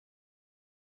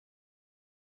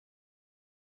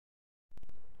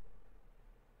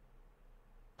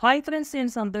Hi friends,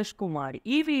 నేను సంతోష్ కుమార్.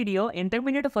 ఈ video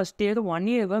intermediate first year 1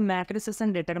 year matrices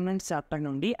and determinants chapter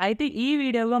నుండి. అయితే ఈ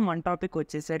వీడియోలో మన టాపిక్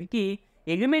వచ్చేసరికి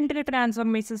ఎలిమెంటరీ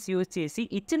ట్రాన్స్ఫర్మేషన్స్ యూజ్ చేసి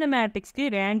ఇచ్చిన మ్యాట్రిక్స్కి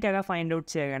ర్యాంక్ ఎలా ఫైండ్ అవుట్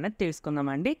చేయాలని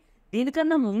తెలుసుకుందామండి.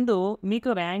 దీనికన్నా ముందు మీకు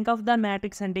ర్యాంక్ ఆఫ్ ద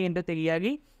మ్యాట్రిక్స్ అంటే ఏంటో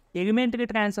తెలియాలి, ఎలిమెంటరీ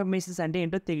ట్రాన్స్ఫర్మేషన్స్ అంటే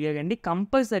ఏంటో తెలియాలండి.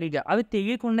 కంపల్సరీగా అవి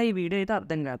తెలియకుండా ఈ వీడియో అయితే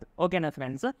అర్థం కాదు. ఓకేనా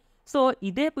ఫ్రెండ్స్? సో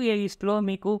ఇదే ప్లేలిస్ట్లో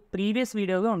మీకు ప్రీవియస్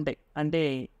వీడియోగా ఉంటాయి, అంటే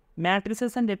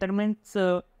మ్యాట్రిసెస్ అండ్ డిటర్మినెంట్స్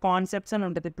కాన్సెప్ట్స్ అని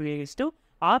ఉంటుంది ప్లేలిస్ట్.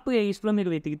 ఆ ప్లేలిస్ట్లో మీరు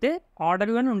వెతికితే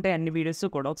ఆర్డర్గానే ఉంటాయి అన్ని వీడియోస్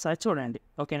కూడా, ఒకసారి చూడండి.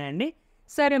 ఓకేనా అండి?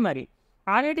 సరే, మరి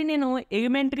ఆల్రెడీ నేను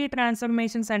ఎలిమెంటరీ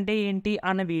ట్రాన్స్ఫర్మేషన్స్ అంటే ఏంటి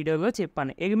అన్న వీడియోలో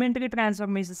చెప్పాను. ఎలిమెంటరీ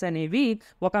ట్రాన్స్ఫర్మేషన్స్ అనేవి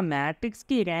ఒక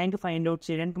మ్యాట్రిక్స్కి ర్యాంక్ ఫైండ్ అవుట్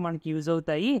చేయడానికి మనకి యూజ్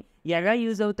అవుతాయి. ఎలా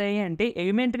యూజ్ అవుతాయి అంటే,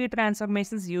 ఎలిమెంటరీ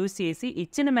ట్రాన్స్ఫర్మేషన్స్ యూజ్ చేసి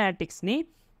ఇచ్చిన మ్యాట్రిక్స్ని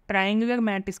ట్రయాంగులర్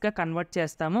మ్యాట్రిక్స్గా కన్వర్ట్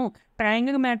చేస్తాము.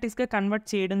 ట్రయాంగులర్ మ్యాట్రిక్స్గా కన్వర్ట్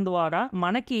చేయడం ద్వారా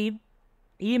మనకి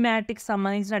ఈ మ్యాట్రిక్స్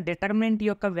సంబంధించిన డిటర్మినెంట్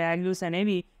యొక్క వాల్యూస్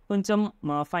అనేవి కొంచెం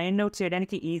ఫైండ్ అవుట్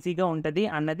చేయడానికి ఈజీగా ఉంటుంది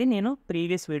అన్నది నేను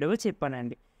ప్రీవియస్ వీడియోలో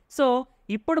చెప్పానండి. సో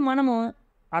ఇప్పుడు మనము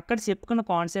అక్కడ చెప్పుకున్న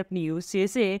కాన్సెప్ట్ని యూజ్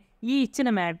చేసి ఈ ఇచ్చిన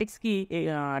మ్యాట్రిక్స్కి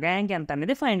ర్యాంక్ ఎంత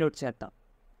అనేది ఫైండ్ అవుట్ చేద్దాం.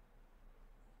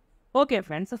 ఓకే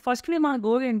ఫ్రెండ్స్, ఫస్ట్లీ మన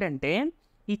గోల్ ఏంటంటే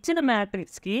ఇచ్చిన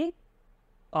మ్యాట్రిక్స్కి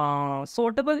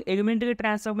సూటబుల్ ఎలిమెంటరీ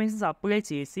ట్రాన్స్ఫర్మేషన్స్ అప్లై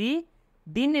చేసి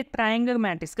దీన్ని ట్రయాంగిల్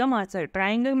మ్యాట్రిక్స్గా మార్చాలి.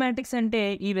 ట్రయాంగిల్ మ్యాట్రిక్స్ అంటే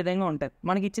ఈ విధంగా ఉంటుంది.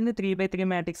 మనకి ఇచ్చింది 3x3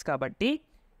 మ్యాట్రిక్స్ కాబట్టి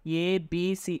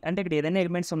ఏబిసి అంటే ఇక్కడ ఏదైనా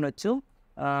ఎలిమెంట్స్ ఉండొచ్చు.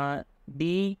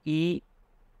 డిఈ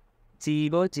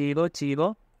 0 0 0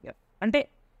 అంటే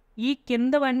ఈ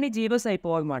కిందవన్నీ జీరోస్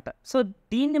అయిపోవాలన్నమాట. సో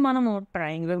దీన్ని మనము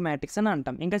ట్రయాంగిల్ మ్యాట్రిక్స్ అని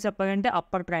అంటాం. ఇంకా చెప్పాలంటే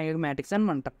అప్పర్ ట్రయాంగిల్ మ్యాట్రిక్స్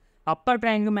అని అంటాం. అప్పర్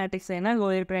ట్రయాంగిల్ మ్యాట్రిక్స్ అయినా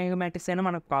లోయర్ ట్రయాంగిల్ మ్యాట్రిక్స్ అయినా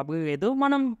మనకు ప్రాబ్లం లేదు,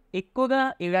 మనం ఎక్కువగా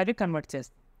ఇలాగే కన్వర్ట్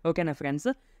చేస్తాం. ఓకేనా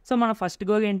ఫ్రెండ్స్? సో మన ఫస్ట్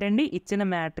గోల్ ఏంటండి, ఇచ్చిన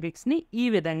మ్యాట్రిక్స్ని ఈ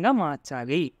విధంగా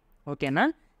మార్చాలి. ఓకేనా?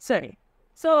 సరే,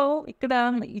 సో ఇక్కడ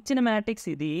ఇచ్చిన మ్యాట్రిక్స్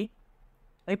ఇది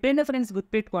ఎప్పుడైనా ఫ్రెండ్స్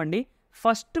గుర్తుపెట్టుకోండి,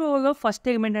 ఫస్ట్ రోలో ఫస్ట్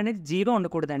ఎలిమెంట్ అనేది 0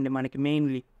 ఉండకూడదండి మనకి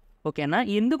మెయిన్లీ. ఓకేనా?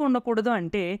 ఎందుకు ఉండకూడదు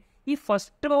అంటే, ఈ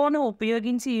ఫస్ట్ రోను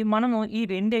ఉపయోగించి మనము ఈ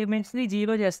రెండు ఎలిమెంట్స్ని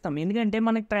 0 చేస్తాం. ఎందుకంటే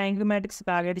మనకి ట్రయాంగిల్ మ్యాట్రిక్స్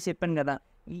ఆల్రెడీ చెప్పాను కదా,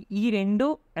 ఈ రెండు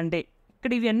అంటే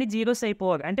ఇక్కడ ఇవన్నీ జీరోస్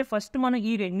అయిపోవాలి. అంటే ఫస్ట్ మనం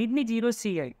ఈ రెండింటిని జీరోస్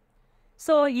చేయాలి.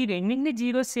 సో ఈ రెండింటిని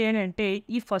జీరోస్ చేయాలంటే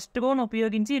ఈ ఫస్ట్ రోను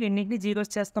ఉపయోగించి రెండింటిని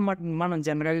జీరోస్ చేస్తాం మనం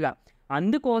జనరల్గా.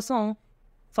 అందుకోసం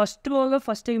ఫస్ట్ రోలో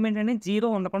ఫస్ట్ ఎలిమెంట్ అనేది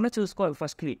 0 ఉండకుండా చూసుకోవాలి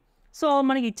ఫస్ట్లీ. సో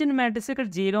మనకి ఇచ్చిన మ్యాట్రిక్స్ ఇక్కడ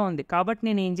 0 ఉంది కాబట్టి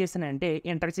నేను ఏం చేశానంటే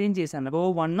ఇంటర్చేంజ్ చేశాను. రో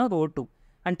 1 రో 2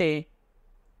 అంటే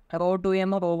రో 2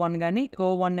 ఏమో రో 1 కానీ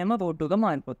రో 1 ఏమో రో 2గా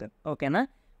మారిపోతుంది. ఓకేనా?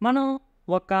 మనం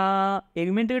ఒక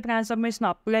ఎలిమెంటరీ ట్రాన్స్ఫర్మేషన్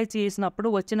అప్లై చేసినప్పుడు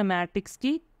వచ్చిన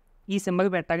మ్యాట్రిక్స్కి ఈ సింబల్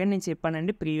పెట్టాలని నేను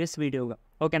చెప్పానండి ప్రీవియస్ వీడియోగా.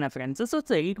 ఓకేనా ఫ్రెండ్స్? సో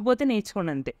తెలియకపోతే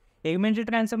నేర్చుకోండి అంతే. ఎలిమెంటరీ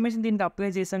ట్రాన్స్ఫర్మేషన్ దీనికి అప్లై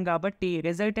చేసాం కాబట్టి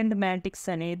రిజల్టెంట్ మ్యాట్రిక్స్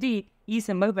అనేది ఈ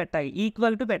సింబల్ పెట్టాలి,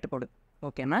 ఈక్వల్ టు పెట్టకూడదు.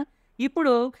 ఓకేనా?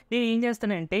 ఇప్పుడు నేను ఏం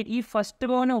చేస్తానంటే ఈ ఫస్ట్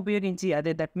రోని ఉపయోగించి,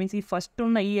 అదే దట్ మీన్స్ ఈ ఫస్ట్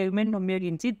ఉన్న ఈ ఎలిమెంట్ని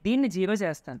ఉపయోగించి దీన్ని 0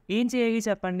 చేస్తాను. ఏం చేయాలి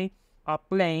చెప్పండి?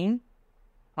 అప్లైన్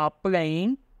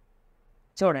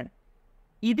చూడండి,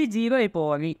 ఇది 0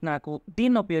 అయిపోవాలి నాకు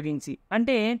దీన్ని ఉపయోగించి.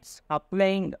 అంటే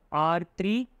applying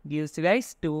R3 gives rise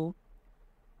to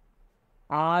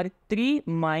R3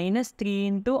 - 3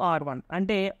 into R1.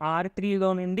 అంటే R3లో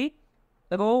నుండి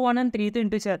రో 1 అని 3తో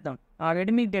ఇంటూ చేద్దాం.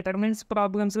 ఆల్రెడీ మీకు డిటర్మినెంట్స్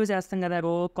ప్రాబ్లమ్స్లో చేస్తాం కదా,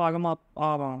 రో కాలమ్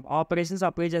ఆపరేషన్స్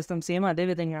అప్లై చేస్తాం, సేమ్ అదే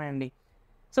విధంగా అండి.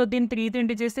 సో దీన్ని 3తో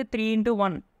ఇంటూ చేస్తే 3 into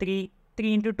 1 3,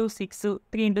 3 into 2 6,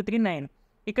 3 into 3 9.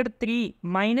 ఇక్కడ 3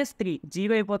 - 3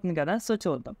 0 అయిపోతుంది కదా. సో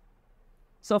చూద్దాం.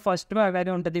 సో ఫస్ట్ రో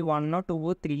అలాగే ఉంటుంది, 1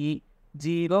 2 3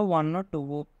 0 1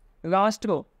 2. లాస్ట్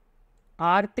రో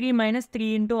R3 - 3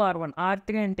 into R1.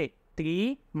 R3 అంటే 3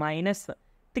 -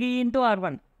 3 into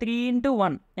R1. 3 into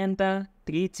 1 ఎంత?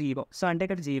 3 0. సో అంటే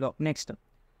ఇక్కడ 0. Next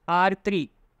R3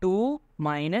 2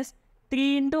 - 3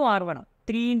 into R1.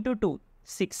 3 into 2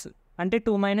 6 అంటే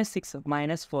 2 - 6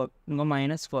 -4, ఇంకో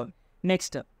 -4.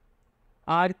 నెక్స్ట్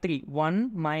R3 1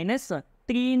 -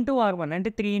 3 into R1 అంటే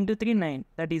 3 into 3 9,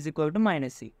 that is equal to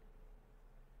 -C.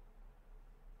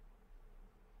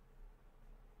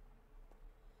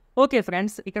 Okay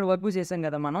friends, ఇక్కడ వర్క్ చేసాం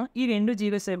కదా మనం. ఈ రెండు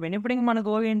జీరోస్ అయిపోయినాయి. ఇప్పుడు ఇంక మన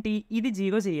గోల్ ఏంటి? ఇది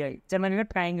 0 చేయాలి. జనరల్గా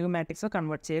ట్రయాంగిల్ మ్యాట్రిక్స్లో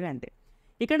కన్వర్ట్ చేయాలి అంటే.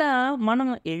 ఇక్కడ మనం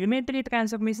ఎలిమెంటరీ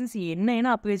ట్రాన్స్ఫర్మేషన్స్ ఎన్నైనా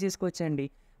అప్లై చేసుకోవచ్చండి.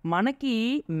 మనకి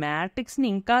మ్యాట్రిక్స్ని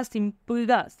ఇంకా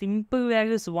సింపుల్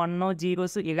వాల్యూస్ 1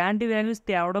 0 ఇలాంటి వాల్యూస్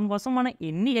తేవడం కోసం మనం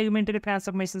ఎన్ని ఎలిమెంటరీ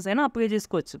ట్రాన్స్ఫర్మేషన్స్ అయినా అప్లై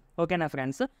చేసుకోవచ్చు. ఓకేనా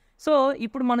ఫ్రెండ్స్? సో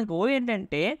ఇప్పుడు మన గోల్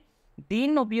ఏంటంటే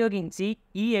దీన్ని ఉపయోగించి,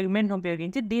 ఈ ఎలిమెంట్ని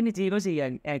ఉపయోగించి దీన్ని 0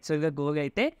 చేయాలి యాక్చువల్గా గోల్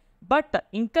అయితే. బట్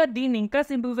దీన్ని ఇంకా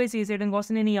సింప్లిఫై చేసేయడం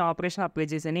కోసం నేను ఈ ఆపరేషన్ అప్లై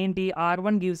చేశాను. ఏంటి?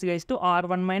 R1 gives rise to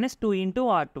R1 - 2 into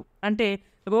R2. అంటే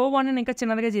రో 1ని ఇంకా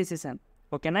చిన్నదిగా చేసేసాను.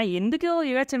 ఓకేనా? ఎందుకు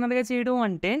ఇలా చిన్నదిగా చేయడం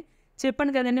అంటే,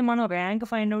 చెప్పాను కదండి, మనం ర్యాంక్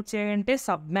ఫైండ్ అవుట్ చేయాలంటే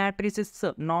sub matrices,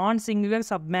 non singular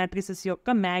sub matrices యొక్క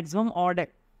మ్యాక్సిమం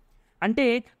ఆర్డర్. అంటే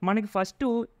మనకి ఫస్ట్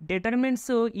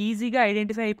డిటర్మినెంట్స్ ఈజీగా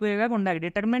ఐడెంటిఫై అయిపోయేలాగా ఉండాలి.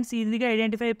 డిటర్మినెంట్స్ ఈజీగా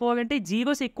ఐడెంటిఫై అయిపోవాలంటే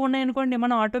జీరోస్ ఎక్కువ ఉన్నాయనుకోండి,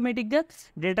 మనం ఆటోమేటిక్గా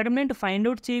డిటర్మినెంట్ ఫైండ్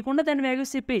అవుట్ చేయకుండా దాని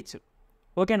వాల్యూస్ చెప్పేయచ్చు.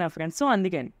 ఓకేనా ఫ్రెండ్స్? సో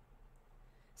అందుకని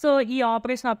ఈ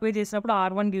ఆపరేషన్ అప్లై చేసినప్పుడు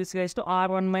R1 gives rise to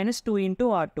R1 minus 2 into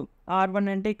R2. R1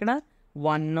 అంటే ఇక్కడ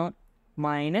 1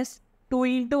 minus 2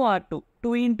 into R2,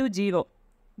 2 into 0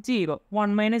 0,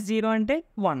 1 minus 0 అంటే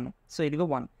 1. సో ఇదిగో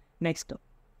 1. Next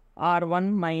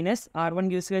R1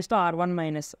 gives rise to R1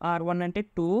 minus, R1 అంటే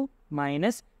 2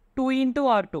 minus 2 into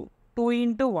R2, 2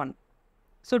 into 1.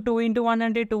 So 2 into 1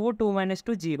 అంటే 2, 2 minus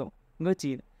 2 0, ఇంకో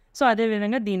 0. So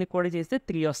అదేవిధంగా దీనికి కూడా చేస్తే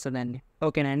 3 వస్తుందండి.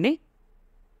 ఓకేనా అండి?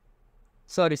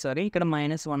 సారీ ఇక్కడ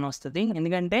 -1 వస్తుంది,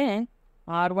 ఎందుకంటే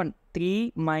R1 3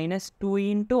 మైనస్ 2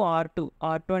 ఇంటూ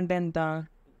R2 అంటే ఎంత?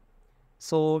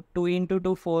 So 2 into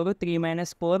 2 4, 3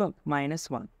 minus 4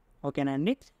 -1. ఓకేనా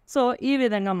అండి? సో ఈ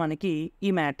విధంగా మనకి ఈ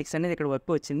మ్యాట్రిక్స్ అనేది ఇక్కడ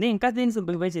వరకు వచ్చింది. ఇంకా దీన్ని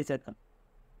సింప్లిఫై చేసేద్దాం.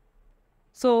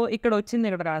 సో ఇక్కడ వచ్చింది,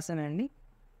 ఇక్కడ రాసానండి.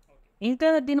 ఇంకా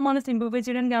దీన్ని మనం సింప్లిఫై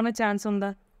చేయడానికి ఏమైనా ఛాన్స్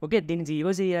ఉందా? ఓకే, దీన్ని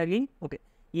 0 చేయాలి. ఓకే,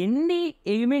 ఎన్ని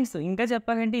ఎలిమెంట్స్, ఇంకా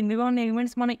చెప్పాలంటే ఇందులో ఉన్న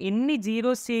ఎలిమెంట్స్ మనం ఎన్ని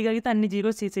జీరోస్ చేయగలిగితే అన్ని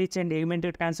జీరోస్ చేసేయచ్చండి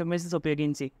ఎలిమెంటరీ ట్రాన్స్ఫర్మేషన్స్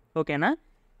ఉపయోగించి. ఓకేనా?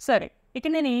 సరే,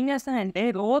 ఇక్కడ నేను ఏం చేస్తానంటే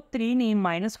రో 3ని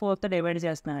 -4తో డివైడ్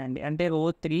చేస్తున్నానండి. అంటే రో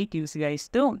 3 గివ్స్ రైజ్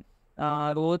టు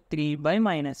రో 3 బై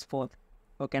 -4.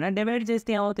 ఓకేనా? డివైడ్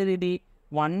చేస్తే ఏమవుతుంది? ఇది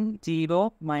 1 0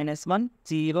 -1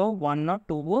 0 1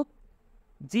 2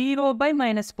 0 బై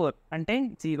 -4 అంటే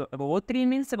 0. రో 3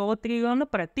 మీన్స్ రో 3లో ఉన్న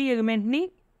ప్రతి ఎలిమెంట్ని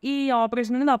ఈ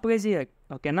ఆపరేషన్ అనేది అప్లై చేయాలి.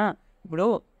 ఓకేనా? ఇప్పుడు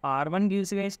R1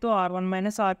 gives rise to R1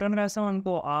 minus R2 అని రాసాం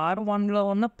అనుకో, R1లో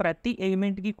ఉన్న ప్రతి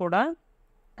ఎలిమెంట్కి కూడా,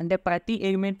 అంటే ప్రతి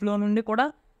ఎలిమెంట్లో నుండి కూడా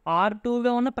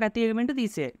R2లో ఉన్న ప్రతి ఎలిమెంట్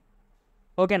తీసేయాలి.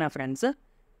 ఓకేనా ఫ్రెండ్స్?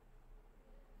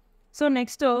 సో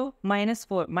నెక్స్ట్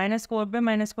 -4 బై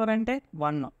 -4 అంటే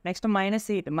 1. నెక్స్ట్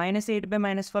 -8 బై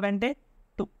 -4 అంటే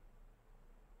 2.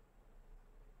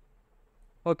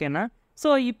 ఓకేనా? సో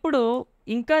ఇప్పుడు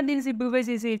ఇంకా దీన్ని సింప్లిఫై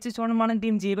చేసేయచ్చు. చూడండి, మనం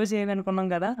దీన్ని 0 చేయాలనుకున్నాం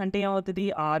కదా, అంటే ఏమవుతుంది?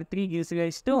 R3 gives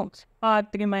rise to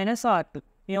R3 minus R2.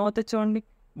 ఏమవుతుంది చూడండి,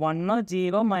 1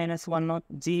 0 -1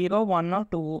 0 1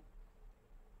 2.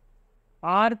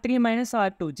 R3 minus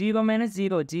R2 0 minus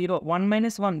 0 0, 1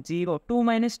 minus 1 0, 2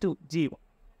 minus 2 0.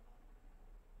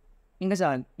 ఇంకా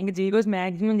చాలు, ఇంకా జీరోస్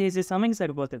మ్యాక్సిమం చేసేసాము, ఇంక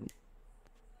సరిపోతుంది.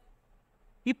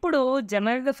 ఇప్పుడు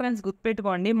జనరల్గా ఫ్రెండ్స్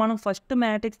గుర్తుపెట్టుకోండి, మనం ఫస్ట్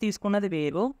మ్యాట్రిక్స్ తీసుకున్నది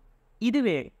వేరు, ఇది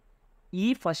వేరు. ఈ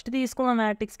ఫస్ట్ తీసుకున్న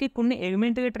మ్యాట్రిక్స్కి కొన్ని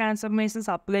ఎలిమెంటరీ ట్రాన్స్ఫర్మేషన్స్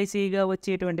అప్లై చేయగా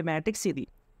వచ్చేటువంటి మ్యాట్రిక్స్ ఇది.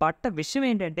 బట్ విషయం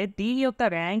ఏంటంటే దీని యొక్క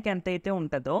ర్యాంక్ ఎంతైతే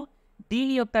ఉంటుందో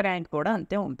దీని యొక్క ర్యాంక్ కూడా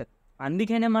అంతే ఉంటుంది.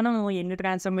 అందుకనే మనం ఎన్ని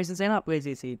ట్రాన్స్ఫర్మేషన్స్ అయినా అప్లై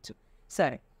చేసేయచ్చు.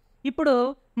 సరే, ఇప్పుడు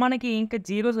మనకి ఇంకా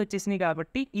జీరోస్ వచ్చేసినాయి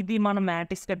కాబట్టి ఇది మనం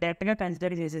మ్యాట్రిక్స్గా డైరెక్ట్గా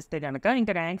కన్సిడర్ చేసేస్తే కనుక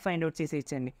ఇంకా ర్యాంక్ ఫైండ్ అవుట్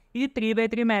చేసేయచ్చండి. ఇది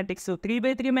 3/3 మ్యాట్రిక్స్.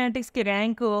 3/3 మ్యాట్రిక్స్కి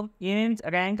ర్యాంక్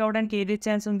ర్యాంక్ అవ్వడానికి ఏది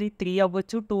ఛాన్స్ ఉంది? 3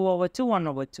 అవ్వచ్చు, 2 అవ్వచ్చు, 1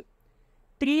 అవ్వచ్చు.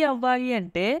 3 అవ్వాలి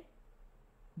అంటే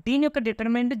దీని యొక్క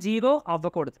డిటర్మినెంట్ 0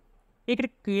 అవ్వకూడదు. ఇక్కడ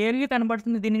క్లియర్గా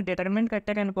కనబడుతుంది, దీనికి డిటర్మినెంట్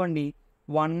కట్టారనుకోండి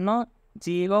 1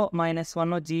 0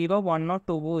 -1 0 1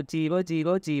 2 0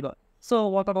 0 0. సో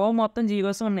ఒక రో మొత్తం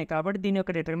జీరోస్ ఉన్నాయి కాబట్టి దీని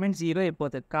యొక్క డిటర్మినెంట్ 0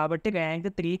 అయిపోతుంది. కాబట్టి ర్యాంక్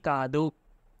 3 కాదు.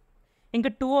 ఇంకా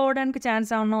 2 అవ్వడానికి ఛాన్స్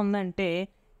ఏమన్నా ఉందంటే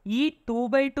ఈ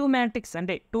 2/2 మ్యాట్రిక్స్,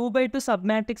 అంటే 2/2 సబ్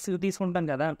మ్యాట్రిక్స్ తీసుకుంటాం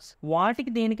కదా,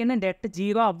 వాటికి దేనికైనా డెట్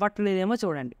 0 అవ్వట్లేదేమో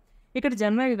చూడండి. ఇక్కడ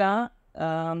జనరల్గా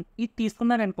ఇది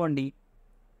తీసుకున్నారనుకోండి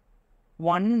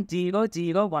 1 0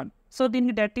 0 1. సో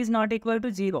దీనికి debt is not equal to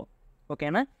 0.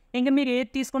 ఓకేనా? ఇంకా మీరు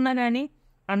ఏది తీసుకున్నా కానీ,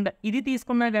 అండ్ ఇది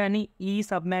తీసుకున్నా కానీ ఈ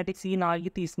సబ్ మ్యాట్రిక్స్ ఈ 4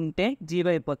 తీసుకుంటే 0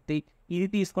 అయిపోతుంది, ఇది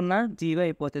తీసుకున్నా 0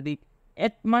 అయిపోతుంది,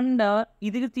 అండ్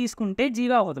ఇది తీసుకుంటే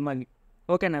 0 అవ్వదు మళ్ళీ.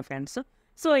 ఓకేనా ఫ్రెండ్స్?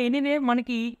 సో ఎనీవే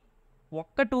మనకి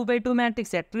ఒక్క 2/2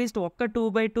 మ్యాట్రిక్స్, అట్లీస్ట్ ఒక్క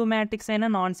 2/2 మ్యాట్రిక్స్ అయినా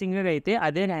నాన్ సింగులర్ అయితే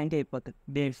అదే ర్యాంక్ అయిపోతుంది.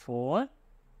 దేర్ఫోర్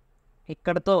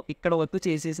ఇక్కడ వరకు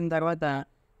చేసేసిన తర్వాత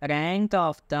rank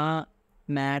of the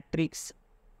matrix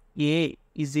A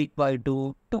is equal to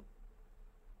 2.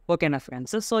 ఓకేనా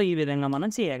ఫ్రెండ్స్? సో ఈ విధంగా మనం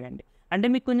చేయాలండి. అంటే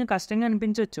మీకు కొంచెం కష్టంగా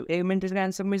అనిపించవచ్చు ఎలిమెంటరీ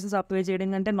ట్రాన్స్ఫర్మేషన్స్ అప్లై చేయడం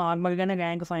కంటే నార్మల్గానే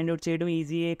ర్యాంక్ ఫైండ్ అవుట్ చేయడం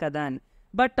ఈజీయే కదా అని.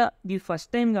 బట్ ఇది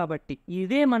ఫస్ట్ టైం కాబట్టి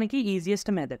ఇదే మనకి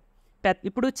ఈజియెస్ట్ మెథడ్.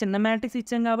 ఇప్పుడు చిన్న మ్యాట్రిక్స్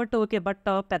ఇచ్చాం కాబట్టి ఓకే, బట్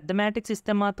పెద్ద మ్యాట్రిక్స్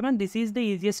ఇస్తే మాత్రం this is the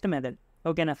easiest method.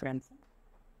 ఓకేనా ఫ్రెండ్స్?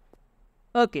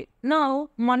 ఓకే, నా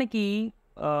మనకి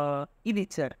ఇది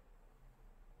ఇచ్చారు,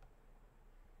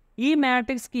 ఈ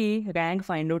మ్యాట్రిక్స్కి ర్యాంక్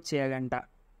ఫైండ్ అవుట్ చేయాలంట.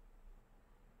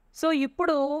 సో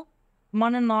ఇప్పుడు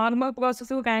మనం normal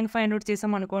process rank find out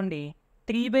చేసాం అనుకోండి,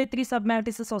 3/3 సబ్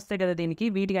మ్యాట్రిసెస్ వస్తాయి కదా దీనికి,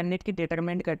 వీటికి అన్నిటికీ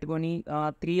డిటర్మినెంట్ కట్టుకొని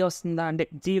 3 వస్తుందా అంటే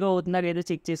 0 అవుతుందా లేదో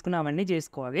చెక్ చేసుకుని అవన్నీ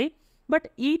చేసుకోవాలి. బట్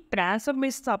ఈ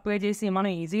ట్రాన్స్ఫర్మేషన్స్ అప్లై చేసి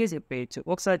మనం ఈజీగా చెప్పేయచ్చు.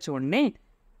 ఒకసారి చూడండి.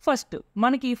 ఫస్ట్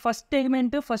మనకి first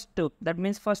element first, that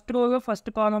means first రోలో ఫస్ట్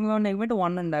కాలంలో ఉన్న ఎలిమెంట్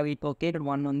 1 ఉండాలి. ఓకే, ఇక్కడ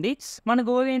 1 ఉంది. మన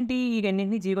గోల్ ఏంటి? ఈ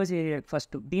రెండింటిని 0 చేయాలి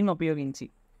ఫస్ట్ దీన్ని ఉపయోగించి.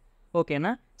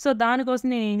 ఓకేనా? సో దానికోసం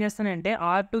నేను ఏం చేస్తానంటే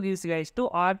R2 gives rise to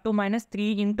R2 minus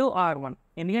 3 into R1.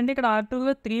 ఎందుకంటే ఇక్కడ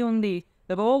R2లో 3 ఉంది.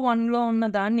 రో 1లో ఉన్న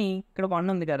దాన్ని ఇక్కడ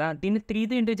 1 ఉంది కదా, దీన్ని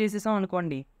 3తో ఇంటూ చేసేసాం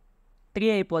అనుకోండి, 3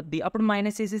 అయిపోద్ది. అప్పుడు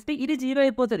మైనస్ చేసేస్తే ఇది 0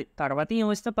 అయిపోతుంది. తర్వాత ఏం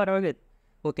వస్తే పర్వాలేదు.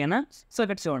 ఓకేనా? సో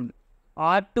ఇక్కడ చూడండి,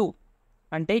 R2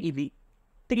 అంటే ఇది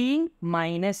 3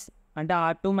 మైనస్ అంటే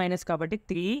R2 మైనస్ కాబట్టి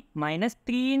 3 మైనస్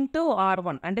 3 ఇంటూ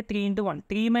R1 అంటే 3 into 1,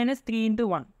 3 minus 3 into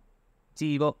 1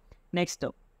 0. Next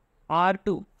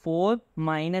R2 4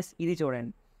 minus ఇది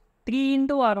చూడండి 3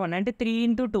 ఇంటూ R1 అంటే 3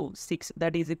 into 2 6,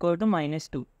 that is equal to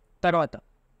 -2. తర్వాత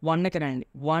 1కి రండి,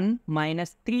 1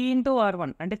 మైనస్ 3 ఇంటూ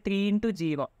R1 అంటే 3 ఇంటూ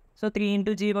 0. సో 3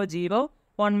 ఇంటూ 0 0,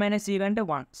 1 మైనస్ 0 అంటే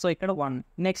 1. సో ఇక్కడ 1.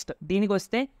 నెక్స్ట్ దీనికి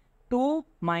వస్తే 2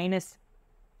 మైనస్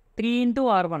 3 ఇంటూ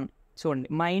R1 చూడండి,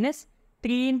 minus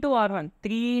 3 into R1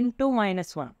 3 into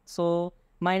 -1. So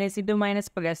minus into minus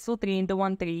plus 3 into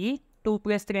 1 3, 2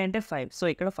 plus 3 అంటే 5. సో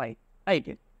ఇక్కడ 5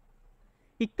 అయితే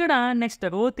ఇక్కడ నెక్స్ట్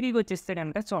రో 3కి వచ్చేస్తే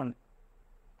కనుక చూడండి,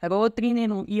 రో 3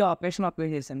 నేను ఈ ఆపరేషన్ అప్లై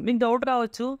చేశాను. మీకు డౌట్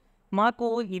రావచ్చు, మాకు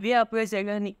ఇదే అప్లై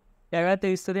చేయాలని ఎలా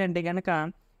తెలుస్తుంది అంటే కనుక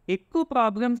ఎక్కువ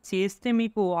ప్రాబ్లమ్స్ చేస్తే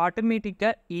మీకు ఆటోమేటిక్గా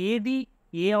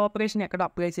ఏ ఆపరేషన్ ఎక్కడ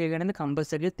అప్లై చేయాలనేది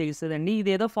కంపల్సరీగా తెలుస్తుందండి.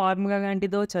 ఇదేదో ఫార్ములా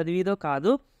లాంటిదో చదివిదో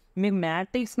కాదు. మీరు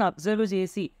మ్యాట్రిక్స్ని అబ్జర్వ్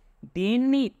చేసి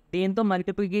దేంతో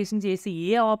మల్టిప్లికేషన్ చేసి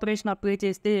ఏ ఆపరేషన్ అప్లై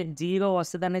చేస్తే 0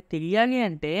 వస్తుంది అనేది తెలియాలి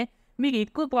అంటే మీకు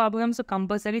ఎక్కువ ప్రాబ్లమ్స్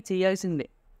కంపల్సరీ చేయాల్సిందే.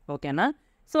 ఓకేనా?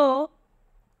 సో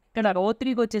ఇక్కడ రో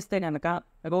 3కి వచ్చేస్తే కనుక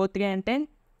రో 3 అంటే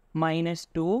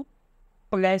 -2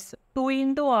 ప్లస్ 2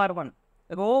 ఇంటూ R1.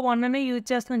 రో 1 అనే యూజ్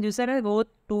చేస్తున్నాం చూసారా, రో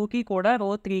 2కి కూడా రో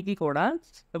 3కి కూడా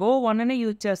రో 1 అనే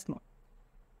యూజ్ చేస్తున్నాం.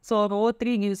 సో రో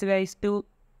 3 గివ్స్ రైజ్ టు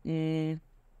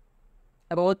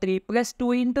రో 3 ప్లస్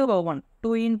 2 ఇంటూ రో 1,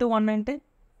 2 ఇంటూ 1 అంటే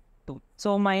 2. సో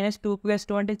 -2 ప్లస్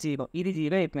 2 అంటే 0. ఇది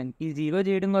 0 అయిపోయింది. ఇది 0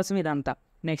 చేయడం కోసం ఇదంతా.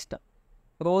 నెక్స్ట్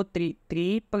రో 3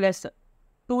 ప్లస్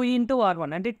 2 ఇంటూ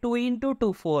R1 అంటే 2 ఇంటూ 2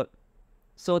 4.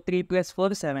 సో 3 ప్లస్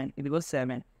 4 7, ఇదిగో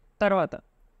 7. తర్వాత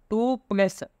 2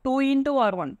 ప్లస్ 2 ఇంటూ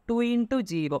R1 2 ఇంటూ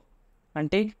 0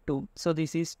 అంటే 2. So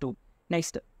this is 2.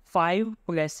 Next 5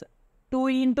 plus 2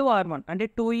 into R1 అంటే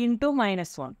 2 ఇంటూ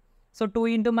 -1. సో 2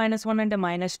 ఇంటూ -1 అంటే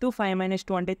 -2, 5 -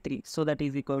 2 అంటే 3. So that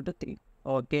is equal to 3.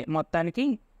 Okay, మొత్తానికి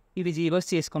ఇవి జీరోస్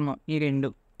చేసుకున్నాం ఈ రెండు.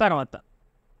 తర్వాత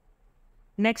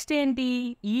నెక్స్ట్ ఏంటి,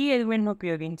 ఈ ఎలిమెంట్ని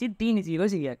ఉపయోగించి దీన్ని 0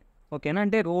 చేయాలి. ఓకేనా?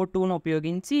 అంటే రో 2ను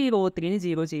ఉపయోగించి రో 3ని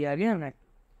 0 చేయాలి అన్నట్టు.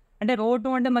 అంటే రో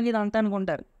 2 అంటే మళ్ళీ ఇదంతా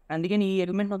అనుకుంటారు, అందుకని ఈ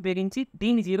ఎలిమెంట్ని ఉపయోగించి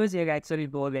దీన్ని 0 చేయాలి యాక్చువల్లీ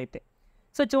గోల్ అయితే.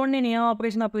 సో చూడండి, నేను ఏం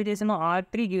ఆపరేషన్ అప్లై చేసాను,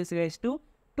 R3 gives rise to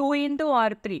 2 into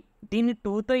R3. దీన్ని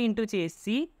 2తో ఇంటూ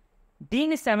చేసి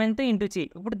దీన్ని 7తో ఇంటూ చేయి.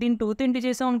 ఇప్పుడు దీన్ని 2తో ఇంటూ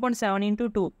చేసాం అనుకోండి, 7 ఇంటూ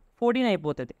 2 14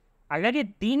 అయిపోతుంది. అలాగే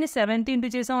దీన్ని 7తో ఇంటూ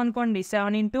చేసాం అనుకోండి,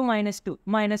 7 ఇంటూ -2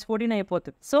 -14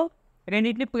 అయిపోతుంది. సో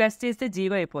రెండింటిని ప్లస్ చేస్తే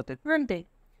 0 అయిపోతుంది అంతే.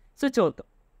 సో చూద్దాం.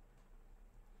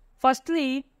 ఫస్ట్లీ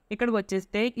ఇక్కడికి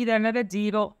వచ్చేస్తే ఇది అనగా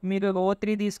 0, మీరు రో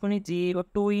 3 తీసుకుని 0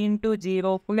 2 ఇంటూ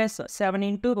 0 ప్లస్ 7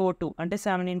 ఇంటూ రో 2 అంటే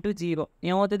 7 ఇంటూ 0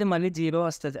 ఏమవుతుంది, మళ్ళీ 0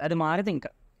 వస్తుంది, అది మారదు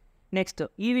ఇంకా. నెక్స్ట్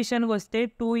ఈ విషయానికి వస్తే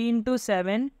 2 ఇంటూ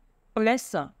 7 ప్లస్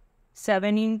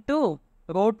 7 ఇంటూ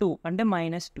రో 2 అంటే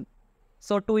 -2.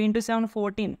 So 2 into 7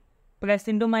 14 plus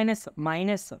into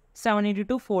minus 7 into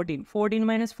 2 14,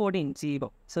 14 - 14 0.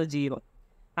 So 0.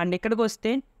 And ఇక్కడికి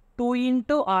వస్తే 2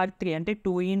 ఇంటూ R3 అంటే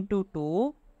 2 into 2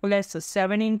 plus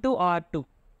 7 into R2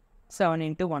 7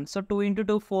 into 1. So 2 into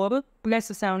 2 4 plus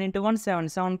 7 into 1 7,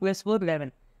 7 plus 4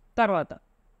 11. తర్వాత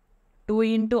 2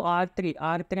 ఇంటూ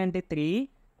R3 అంటే 3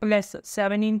 ప్లస్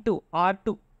 7 ఇంటూ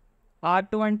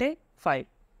R2 అంటే 5.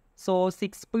 సో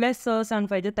 6 ప్లస్ 7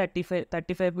 5 35,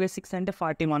 35 ప్లస్ 6 అంటే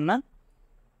 41.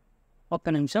 ఒక్క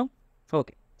నిమిషం.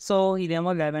 ఓకే, సో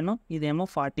ఇదేమో 11, ఇదేమో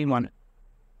 41.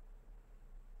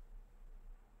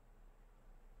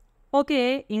 ఓకే,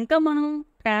 ఇంకా మనం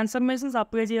ట్రాన్స్ఫర్మేషన్స్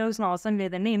అప్లై చేయాల్సిన అవసరం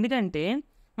లేదండి. ఎందుకంటే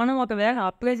మనం ఒకవేళ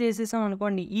అప్లై చేసేసాం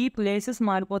అనుకోండి, ఈ ప్లేసెస్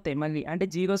మారిపోతాయి మళ్ళీ, అంటే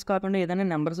జీరోస్ కాకుండా ఏదైనా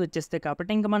నెంబర్స్ వచ్చేస్తాయి.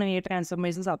 కాబట్టి ఇంకా మనం ఏ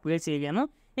ట్రాన్స్ఫర్మేషన్స్ అప్లై చేయలేము,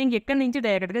 ఇంకెక్కడి నుంచి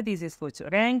డైరెక్ట్గా తీసేసుకోవచ్చు.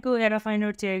 ర్యాంక్ ఎలా ఫైండ్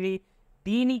అవుట్ చేయాలి,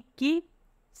 దీనికి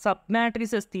సబ్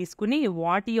మ్యాట్రిసెస్ తీసుకుని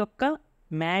వాటి యొక్క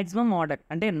మ్యాక్సిమం ఆర్డర్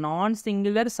అంటే నాన్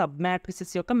సింగులర్ సబ్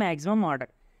మ్యాట్రిసెస్ యొక్క మ్యాక్సిమం ఆర్డర్.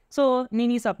 సో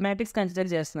నేను ఈ సబ్ మ్యాట్రిక్స్ కన్సిడర్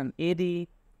చేస్తున్నాను, ఏది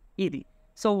ఇది.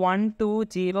 సో 1 2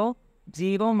 0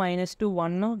 0 -2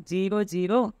 1 0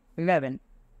 0 11.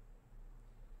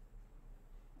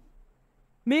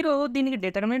 మీరు దీనికి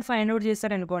డిటర్మినెంట్ ఫైండ్ అవుట్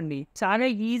చేశారనుకోండి, చాలా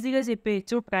ఈజీగా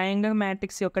చెప్పేయచ్చు ట్రయాంగిల్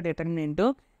మ్యాట్రిక్స్ యొక్క డిటర్మినెంట్.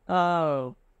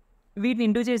 వీటిని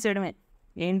ఇంటూ చేసేయడమే.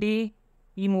 ఏంటి,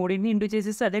 ఈ మూడింటిని ఇంటూ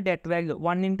చేసేసి అదే డెట్ వాల్యూ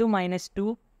 1 ఇంటూ -2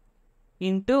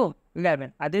 ఇంటూ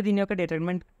 11 అదే దీని యొక్క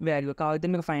డిటర్మినెంట్ వాల్యూ. కావాలంటే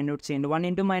మీరు ఫైండ్ అవుట్ చేయండి. 1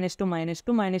 ఇంటూ -2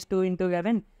 -2 ఇంటూ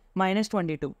 11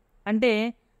 -22 అంటే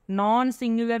నాన్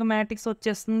సింగులర్ మ్యాట్రిక్స్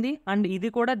వచ్చేస్తుంది. అండ్ ఇది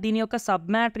కూడా దీని యొక్క sub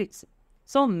matrix.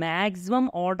 So maximum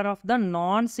order of the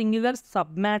non singular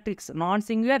sub matrix, non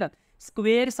singular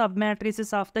square sub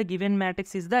matrices of the given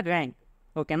matrix is the rank.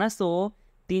 ఓకేనా? So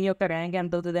దీని యొక్క ర్యాంక్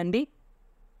ఎంత అవుతుందండి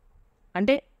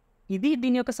అంటే ఇది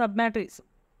దీని యొక్క sub matrix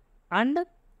and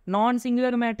non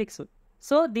singular matrix.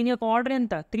 So దీని యొక్క ఆర్డర్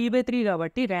ఎంత 3/3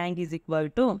 కాబట్టి rank is equal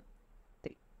to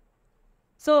 3.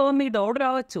 So మీకు డౌట్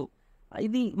రావచ్చు,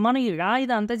 ఇది మనం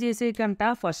ఇదంతా చేసేకంట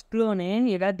ఫస్ట్లోనే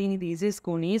దీన్ని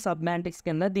తీసేసుకొని సబ్ మ్యాట్రిక్స్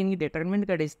కింద దీనికి డిటర్మినెంట్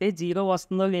కడిస్తే 0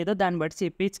 వస్తుందో లేదో దాన్ని బట్టి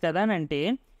చెప్పచ్చు కదా అని అంటే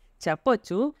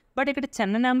చెప్పొచ్చు. బట్ ఇక్కడ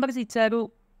చిన్న నెంబర్స్ ఇచ్చారు,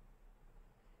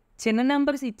 చిన్న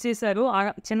నెంబర్స్ ఇచ్చేసారు.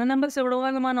 చిన్న నెంబర్స్ ఇవ్వడం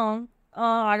వల్ల మనం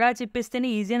అలా చెప్పేస్తేనే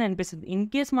ఈజీ అని అనిపిస్తుంది. ఇన్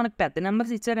కేస్ మనకు పెద్ద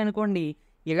నెంబర్స్ ఇచ్చారనుకోండి,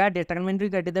 డిటర్మినెంట్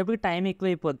కట్టేటప్పుడు టైం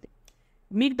ఎక్కువైపోద్ది.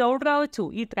 మీకు డౌట్ రావచ్చు,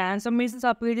 ఈ ట్రాన్స్ఫర్మేషన్స్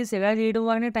అప్లై చేసి చేయడం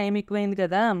వల్లనే టైం ఎక్కువైంది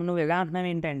కదా, నువ్వు అంటున్నావు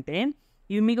ఏంటంటే,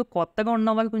 ఇవి మీకు కొత్తగా ఉన్న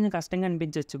వాళ్ళు కొంచెం కష్టంగా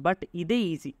అనిపించవచ్చు. బట్ ఇదే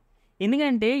ఈజీ.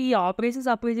 ఎందుకంటే ఈ ఆపరేషన్స్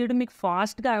అప్లై చేయడం మీకు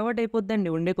ఫాస్ట్గా అలవాటు అయిపోద్దండి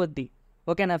ఉండే కొద్దీ.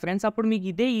 ఓకేనా ఫ్రెండ్స్? అప్పుడు మీకు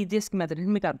ఇదే ఈజియెస్ట్ మెథడ్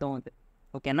మీకు అర్థమవుతుంది.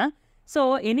 ఓకేనా? సో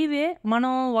ఎనీవే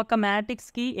మనం ఒక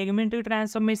మ్యాట్రిక్స్కి ఎలిమెంటరీ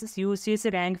ట్రాన్స్ఫర్మేషన్స్ యూజ్ చేసి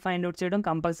ర్యాంక్ ఫైండ్ అవుట్ చేయడం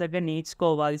కంపల్సరీగా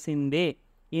నేర్చుకోవాల్సిందే.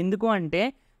 ఎందుకు అంటే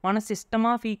మన system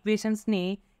of ఈక్వేషన్స్ని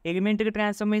elementary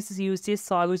transformations use చేసి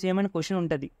సాల్వ్ చేయమని క్వశ్చన్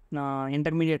ఉంటుంది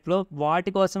ఇంటర్మీడియట్లో.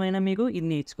 వాటి కోసమైనా మీరు ఇది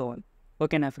నేర్చుకోవాలి.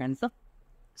 ఓకేనా ఫ్రెండ్స్?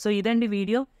 సో ఇదండి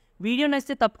వీడియో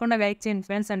నచ్చితే తప్పకుండా లైక్ చేయండి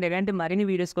ఫ్రెండ్స్. అండ్ ఎలాంటి మరిన్ని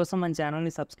వీడియోస్ కోసం మన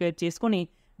ఛానల్ని సబ్స్క్రైబ్ చేసుకొని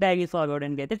డైలీ ఫాలో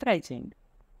అవడానికి అయితే ట్రై చేయండి.